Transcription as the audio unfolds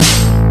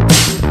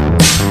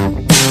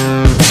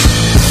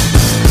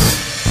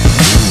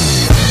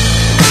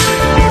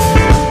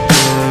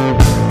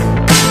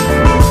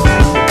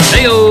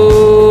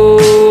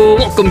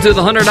welcome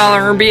to the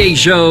 $100 MBA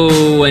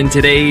Show, and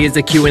today is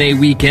the Q&A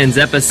Weekends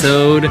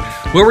episode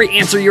where we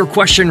answer your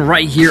question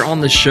right here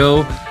on the show.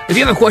 If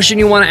you have a question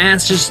you want to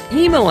ask, just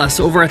email us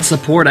over at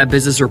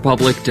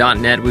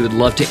support@businessrepublic.net. We would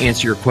love to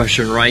answer your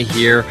question right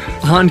here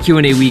on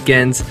Q&A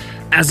Weekends.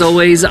 As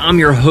always, I'm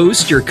your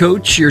host, your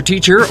coach, your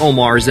teacher,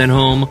 Omar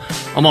Zenhom.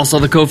 I'm also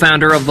the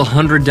co-founder of the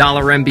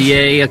 $100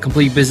 MBA, a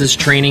complete business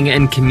training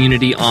and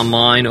community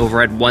online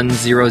over at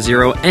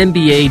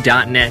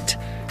 100mba.net.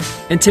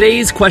 And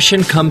today's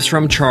question comes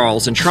from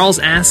Charles, and Charles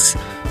asks,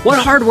 what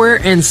hardware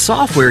and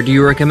software do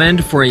you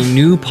recommend for a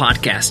new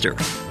podcaster?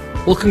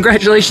 Well,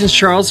 congratulations,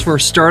 Charles, for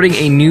starting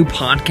a new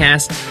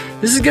podcast.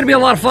 This is going to be a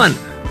lot of fun.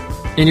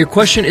 And your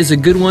question is a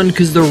good one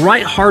because the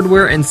right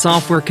hardware and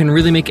software can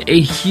really make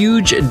a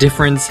huge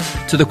difference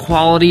to the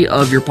quality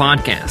of your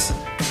podcast.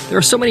 There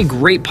are so many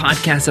great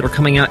podcasts that are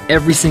coming out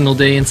every single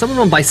day, and some of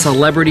them by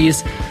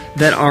celebrities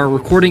that are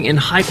recording in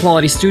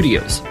high-quality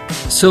studios.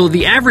 So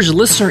the average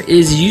listener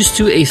is used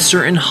to a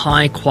certain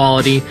high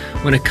quality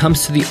when it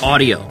comes to the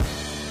audio.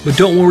 But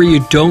don't worry,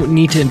 you don't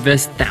need to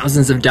invest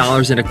thousands of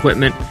dollars in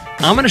equipment.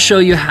 I'm going to show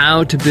you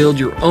how to build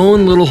your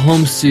own little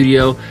home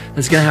studio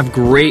that's going to have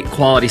great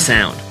quality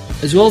sound,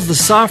 as well as the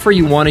software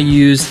you want to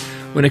use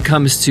when it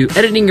comes to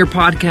editing your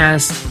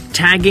podcast,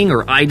 tagging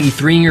or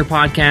ID3ing your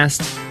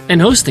podcast,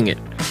 and hosting it.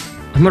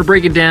 I'm going to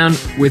break it down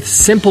with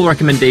simple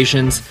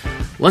recommendations.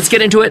 Let's get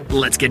into it.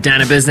 Let's get down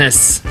to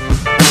business.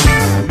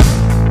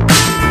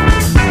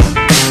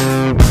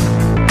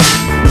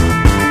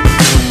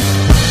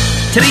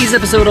 Today's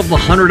episode of the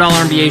 $100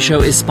 MBA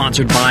Show is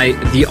sponsored by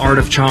The Art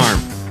of Charm,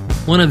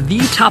 one of the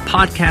top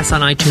podcasts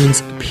on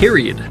iTunes,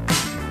 period.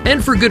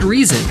 And for good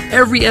reason.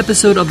 Every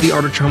episode of The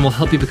Art of Charm will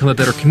help you become a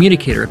better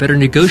communicator, a better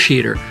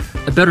negotiator,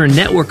 a better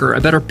networker,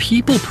 a better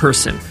people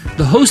person.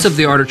 The host of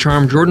The Art of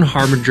Charm, Jordan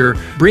Harbinger,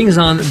 brings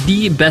on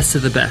the best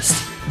of the best,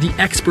 the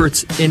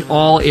experts in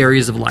all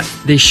areas of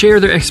life. They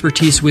share their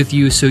expertise with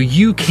you so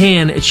you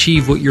can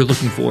achieve what you're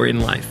looking for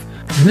in life.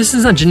 And this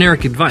is not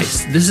generic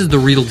advice. This is the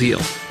real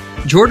deal.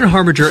 Jordan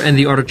Harbinger and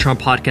the Art of Charm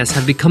podcast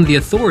have become the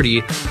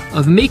authority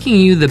of making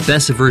you the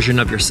best version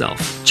of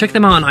yourself. Check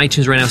them out on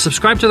iTunes right now.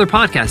 Subscribe to their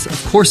podcast.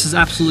 Of course, it's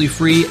absolutely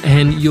free,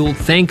 and you'll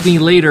thank me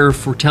later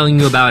for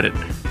telling you about it.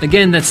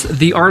 Again, that's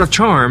The Art of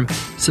Charm.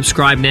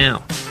 Subscribe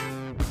now.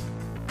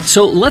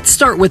 So let's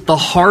start with the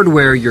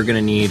hardware you're going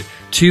to need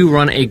to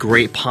run a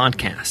great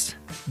podcast.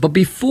 But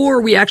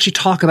before we actually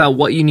talk about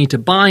what you need to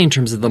buy in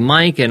terms of the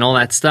mic and all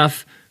that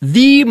stuff,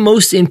 the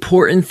most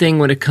important thing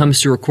when it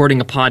comes to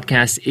recording a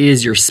podcast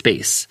is your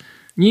space.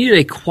 You need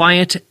a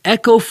quiet,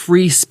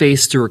 echo-free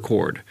space to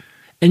record.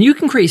 And you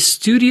can create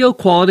studio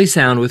quality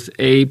sound with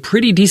a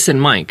pretty decent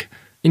mic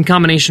in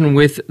combination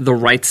with the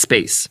right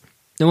space.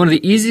 Now, one of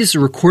the easiest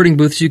recording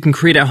booths you can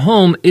create at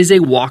home is a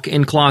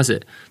walk-in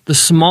closet. The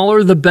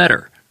smaller, the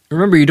better.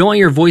 Remember, you don't want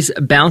your voice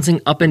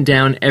bouncing up and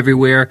down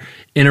everywhere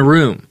in a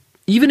room.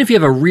 Even if you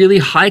have a really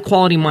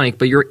high-quality mic,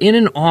 but you're in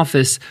an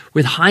office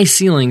with high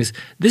ceilings,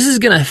 this is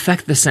going to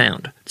affect the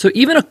sound. So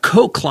even a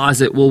coat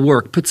closet will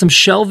work. Put some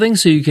shelving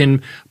so you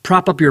can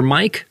prop up your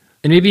mic,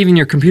 and maybe even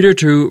your computer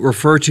to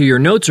refer to your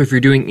notes, or if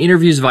you're doing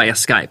interviews via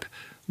Skype.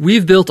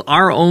 We've built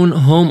our own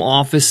home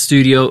office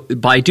studio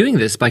by doing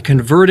this, by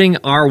converting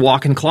our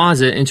walk-in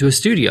closet into a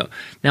studio.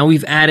 Now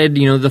we've added,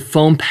 the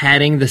foam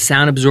padding, the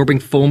sound-absorbing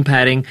foam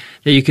padding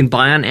that you can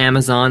buy on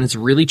Amazon. It's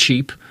really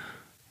cheap.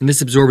 And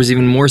this absorbs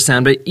even more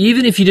sound, but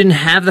even if you didn't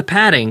have the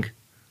padding,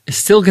 it's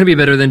still going to be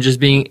better than just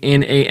being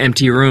in an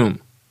empty room.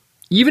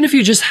 Even if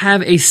you just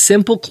have a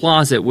simple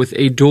closet with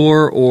a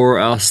door or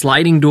a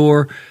sliding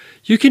door,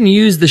 you can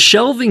use the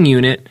shelving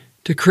unit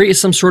to create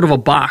some sort of a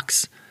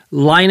box.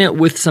 Line it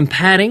with some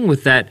padding,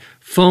 with that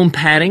foam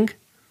padding.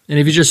 And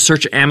if you just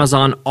search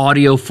Amazon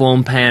audio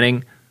foam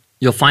padding,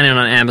 you'll find it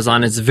on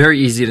Amazon. It's very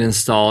easy to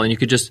install, and you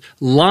could just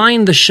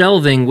line the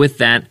shelving with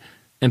that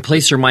and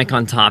place your mic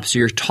on top so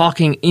you're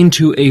talking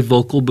into a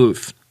vocal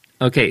booth.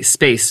 Okay,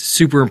 space,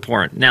 super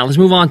important. Now let's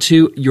move on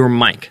to your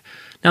mic.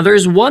 Now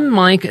there's one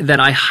mic that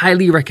I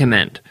highly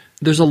recommend.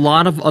 There's a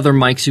lot of other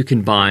mics you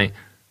can buy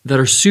that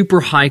are super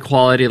high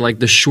quality, like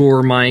the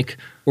Shure mic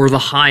or the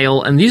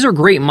Heil, and these are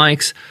great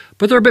mics,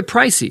 but they're a bit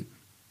pricey.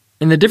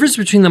 And the difference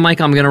between the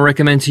mic I'm going to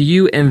recommend to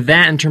you and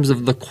that in terms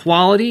of the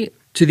quality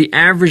to the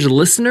average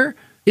listener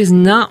is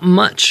not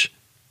much.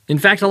 In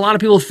fact, a lot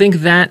of people think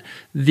that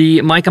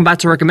the mic I'm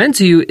about to recommend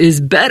to you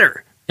is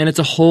better, and it's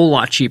a whole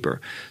lot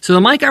cheaper. So the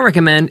mic I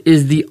recommend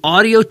is the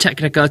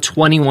Audio-Technica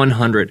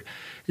 2100.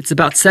 It's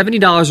about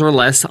 $70 or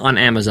less on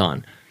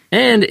Amazon,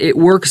 and it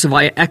works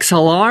via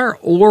XLR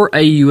or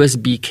a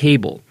USB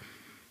cable.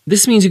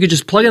 This means you could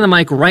just plug in the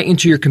mic right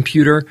into your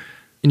computer,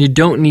 and you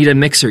don't need a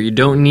mixer. You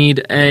don't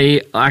need an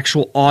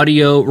actual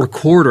audio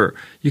recorder.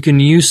 You can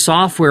use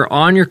software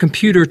on your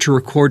computer to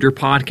record your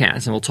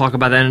podcast, and we'll talk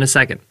about that in a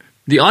second.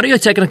 The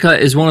Audio-Technica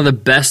is one of the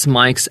best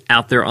mics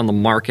out there on the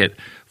market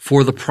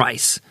for the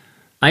price.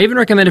 I even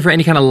recommend it for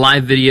any kind of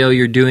live video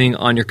you're doing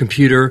on your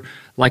computer,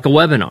 like a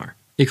webinar.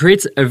 It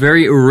creates a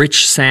very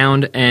rich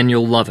sound, and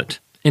you'll love it.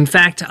 In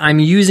fact, I'm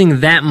using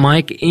that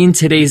mic in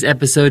today's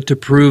episode to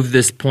prove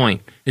this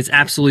point. It's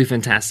absolutely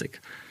fantastic.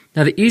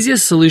 Now, the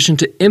easiest solution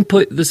to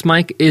input this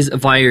mic is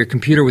via your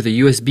computer with a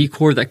USB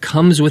cord that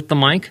comes with the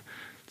mic.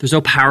 There's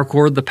no power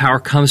cord. The power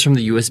comes from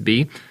the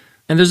USB.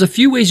 And there's a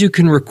few ways you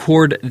can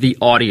record the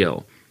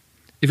audio.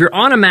 If you're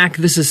on a Mac,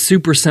 this is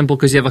super simple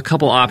because you have a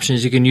couple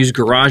options. You can use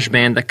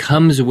GarageBand that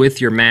comes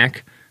with your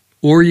Mac,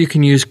 or you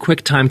can use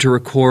QuickTime to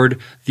record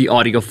the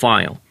audio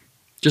file.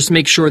 Just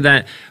make sure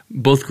that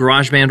both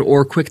GarageBand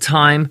or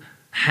QuickTime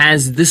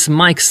has this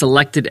mic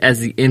selected as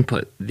the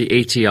input, the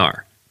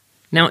ATR.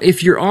 Now,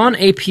 if you're on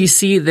a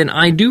PC, then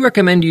I do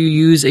recommend you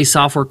use a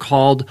software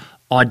called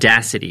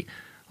Audacity.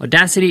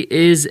 Audacity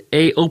is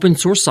an open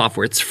source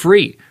software. It's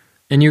free,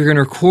 and you're going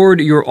to record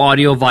your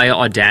audio via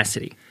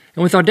Audacity.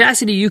 And with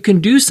Audacity, you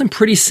can do some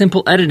pretty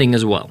simple editing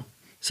as well.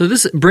 So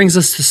this brings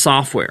us to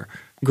software.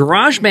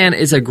 GarageBand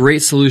is a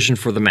great solution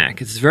for the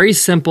Mac. It's very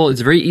simple.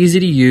 It's very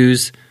easy to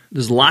use.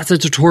 There's lots of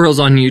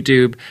tutorials on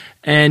YouTube,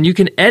 and you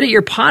can edit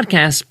your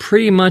podcast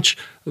pretty much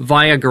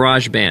via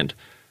GarageBand.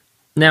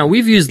 Now,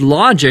 we've used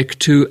Logic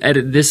to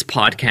edit this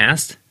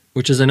podcast,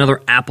 which is another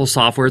Apple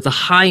software. It's a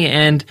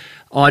high-end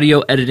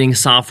audio editing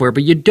software,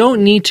 but you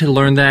don't need to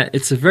learn that.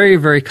 It's very,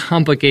 very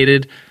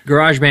complicated.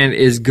 GarageBand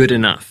is good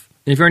enough.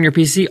 And if you're on your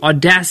PC,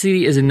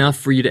 Audacity is enough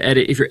for you to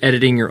edit if you're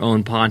editing your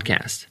own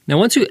podcast. Now,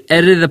 once you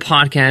edit the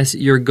podcast,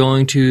 you're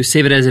going to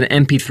save it as an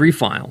MP3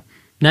 file.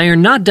 Now, you're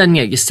not done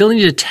yet. You still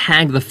need to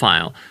tag the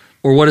file,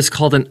 or what is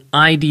called an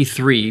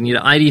ID3. You need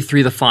to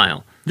ID3 the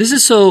file. This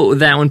is so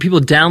that when people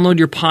download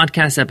your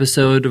podcast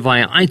episode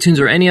via iTunes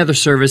or any other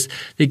service,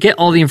 they get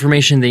all the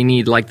information they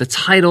need, like the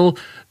title,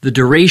 the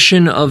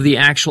duration of the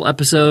actual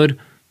episode,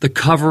 the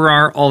cover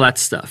art, all that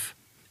stuff.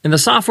 And the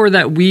software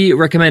that we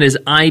recommend is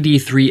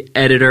ID3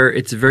 Editor.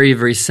 It's very,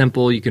 very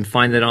simple. You can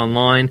find it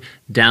online,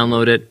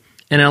 download it,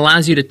 and it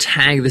allows you to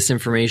tag this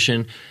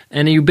information.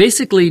 And you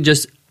basically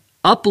just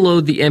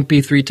upload the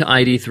MP3 to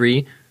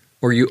ID3,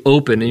 or you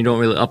open, and you don't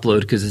really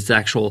upload because it's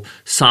actual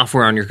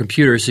software on your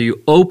computer. So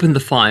you open the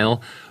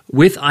file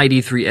with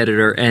ID3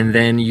 Editor, and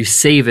then you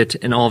save it,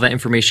 and all that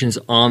information is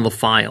on the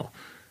file.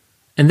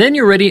 And then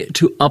you're ready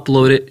to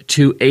upload it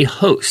to a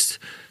host.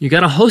 You got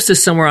to host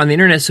this somewhere on the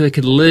internet so it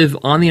could live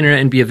on the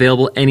internet and be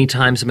available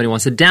anytime somebody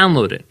wants to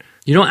download it.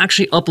 You don't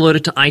actually upload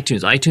it to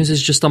iTunes. iTunes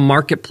is just a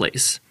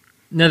marketplace.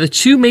 Now, the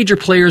two major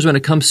players when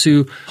it comes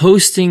to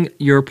hosting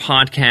your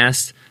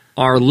podcast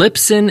are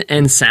Libsyn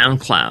and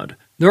SoundCloud.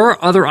 There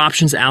are other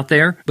options out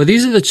there, but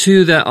these are the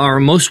two that are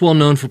most well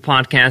known for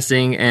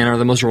podcasting and are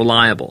the most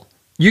reliable.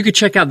 You could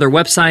check out their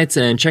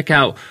websites and check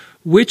out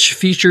which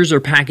features or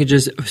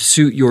packages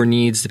suit your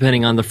needs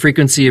depending on the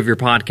frequency of your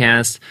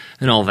podcast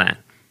and all that.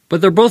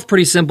 But they're both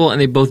pretty simple and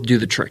they both do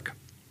the trick.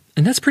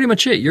 And that's pretty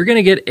much it. You're going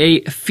to get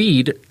a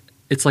feed.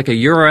 It's like a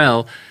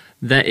URL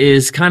that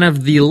is kind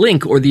of the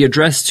link or the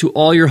address to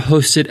all your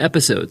hosted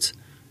episodes.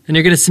 And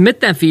you're going to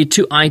submit that feed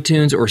to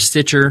iTunes or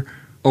Stitcher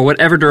or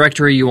whatever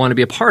directory you want to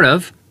be a part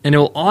of, and it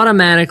will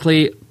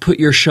automatically put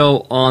your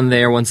show on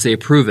there once they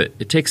approve it.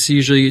 It takes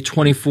usually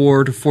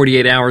 24 to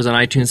 48 hours on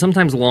iTunes,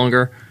 sometimes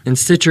longer, and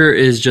Stitcher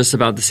is just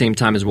about the same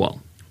time as well.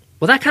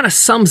 Well, that kind of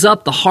sums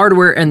up the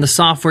hardware and the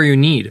software you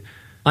need.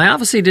 I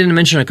obviously didn't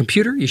mention a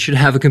computer. You should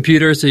have a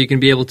computer so you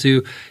can be able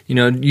to,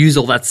 use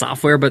all that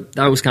software, but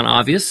that was kind of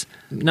obvious.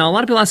 Now, a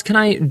lot of people ask, can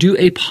I do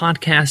a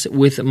podcast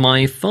with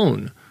my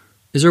phone?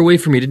 Is there a way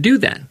for me to do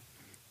that?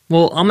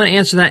 Well, I'm going to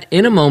answer that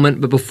in a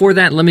moment, but before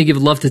that, let me give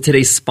love to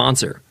today's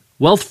sponsor,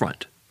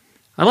 Wealthfront.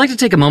 I'd like to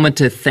take a moment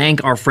to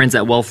thank our friends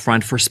at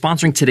Wealthfront for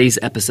sponsoring today's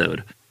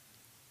episode.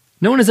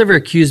 No one has ever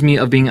accused me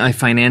of being a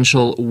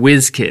financial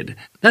whiz kid.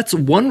 That's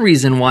one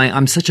reason why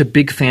I'm such a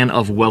big fan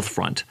of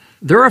Wealthfront.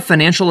 They're a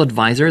financial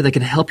advisor that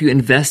can help you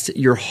invest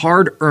your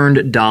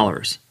hard-earned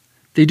dollars.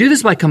 They do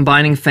this by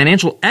combining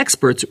financial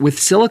experts with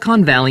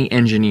Silicon Valley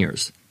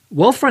engineers.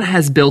 Wealthfront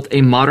has built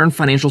a modern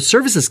financial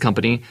services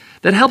company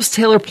that helps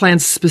tailor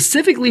plans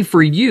specifically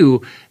for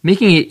you,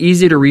 making it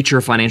easy to reach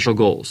your financial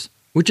goals.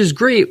 Which is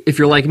great if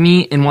you're like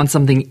me and want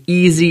something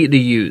easy to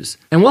use.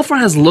 And Wealthfront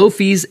has low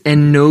fees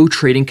and no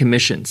trading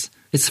commissions.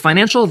 It's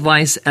financial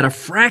advice at a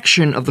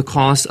fraction of the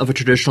cost of a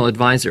traditional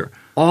advisor,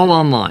 all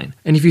online.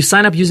 And if you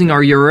sign up using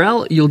our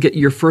URL, you'll get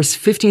your first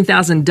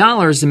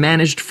 $15,000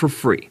 managed for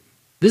free.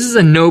 This is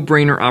a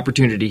no-brainer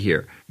opportunity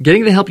here,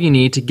 getting the help you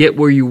need to get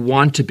where you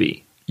want to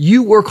be.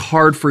 You work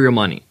hard for your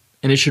money,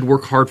 and it should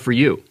work hard for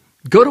you.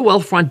 Go to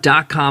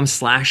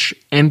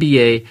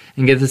wealthfront.com/MBA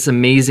and get this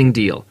amazing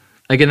deal.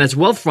 Again, that's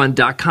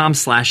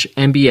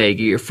wealthfront.com/MBA.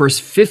 Get your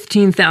first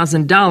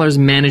 $15,000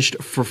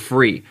 managed for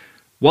free.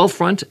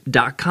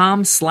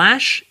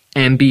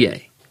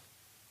 wealthfront.com/MBA.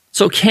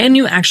 So can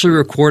you actually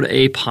record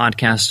a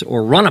podcast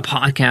or run a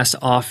podcast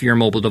off your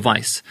mobile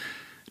device?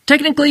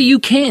 Technically, you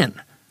can.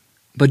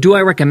 But do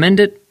I recommend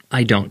it?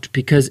 I don't,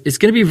 because it's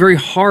going to be very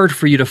hard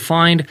for you to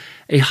find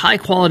a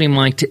high-quality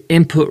mic to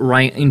input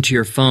right into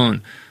your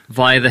phone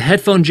via the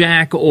headphone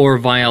jack or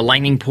via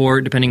lightning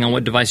port, depending on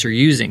what device you're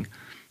using.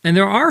 And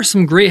there are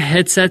some great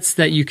headsets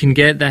that you can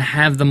get that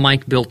have the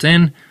mic built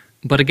in.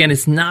 But again,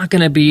 it's not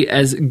going to be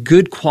as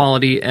good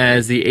quality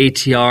as the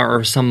ATR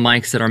or some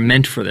mics that are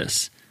meant for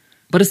this.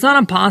 But it's not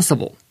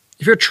impossible.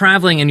 If you're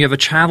traveling and you have a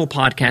travel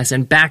podcast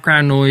and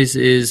background noise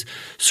is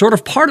sort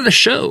of part of the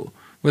show,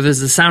 whether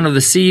it's the sound of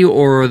the sea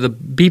or the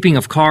beeping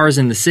of cars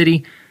in the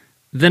city,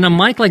 then a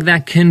mic like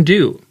that can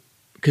do,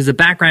 because the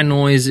background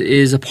noise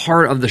is a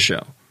part of the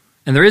show.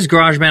 And there is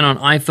GarageBand on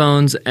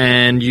iPhones,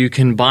 and you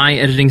can buy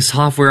editing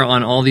software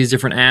on all these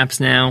different apps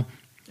now.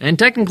 And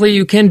technically,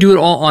 you can do it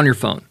all on your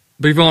phone.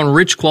 But if you want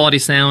rich quality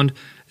sound,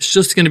 it's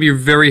just going to be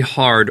very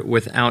hard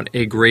without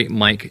a great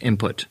mic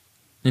input.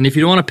 And if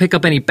you don't want to pick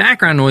up any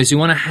background noise, you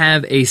want to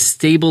have a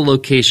stable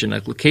location,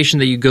 a location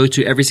that you go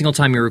to every single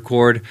time you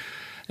record,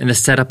 and the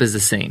setup is the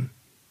same.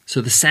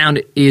 So the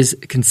sound is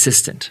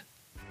consistent.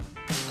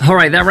 All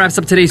right, that wraps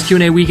up today's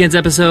Q&A Weekends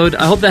episode.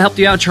 I hope that helped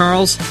you out,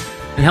 Charles,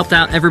 and helped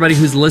out everybody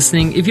who's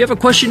listening. If you have a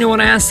question you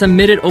want to ask,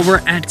 submit it over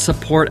at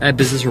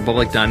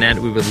support@businessrepublic.net.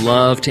 We would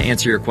love to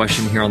answer your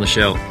question here on the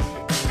show.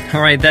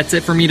 All right, that's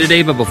it for me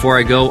today, but before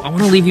I go, I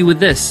want to leave you with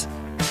this.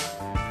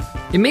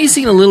 It may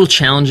seem a little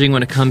challenging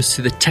when it comes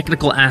to the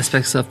technical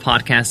aspects of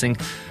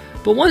podcasting,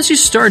 but once you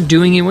start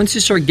doing it, once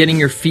you start getting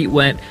your feet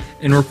wet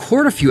and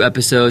record a few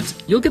episodes,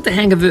 you'll get the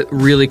hang of it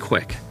really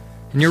quick.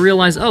 And you'll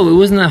realize, oh, it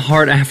wasn't that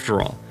hard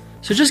after all.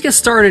 So just get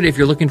started if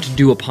you're looking to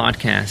do a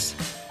podcast.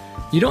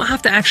 You don't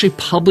have to actually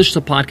publish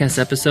the podcast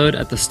episode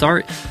at the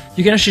start.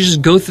 You can actually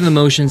just go through the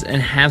motions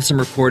and have some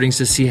recordings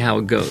to see how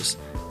it goes.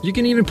 You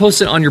can even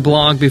post it on your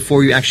blog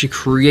before you actually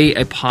create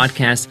a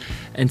podcast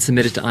and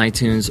submit it to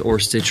iTunes or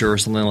Stitcher or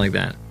something like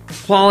that.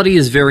 Quality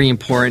is very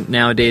important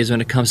nowadays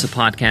when it comes to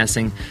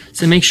podcasting,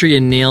 so make sure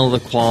you nail the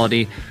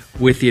quality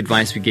with the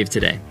advice we gave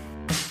today.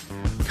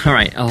 All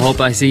right, I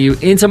hope I see you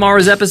in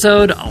tomorrow's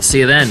episode. I'll see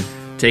you then.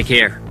 Take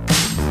care.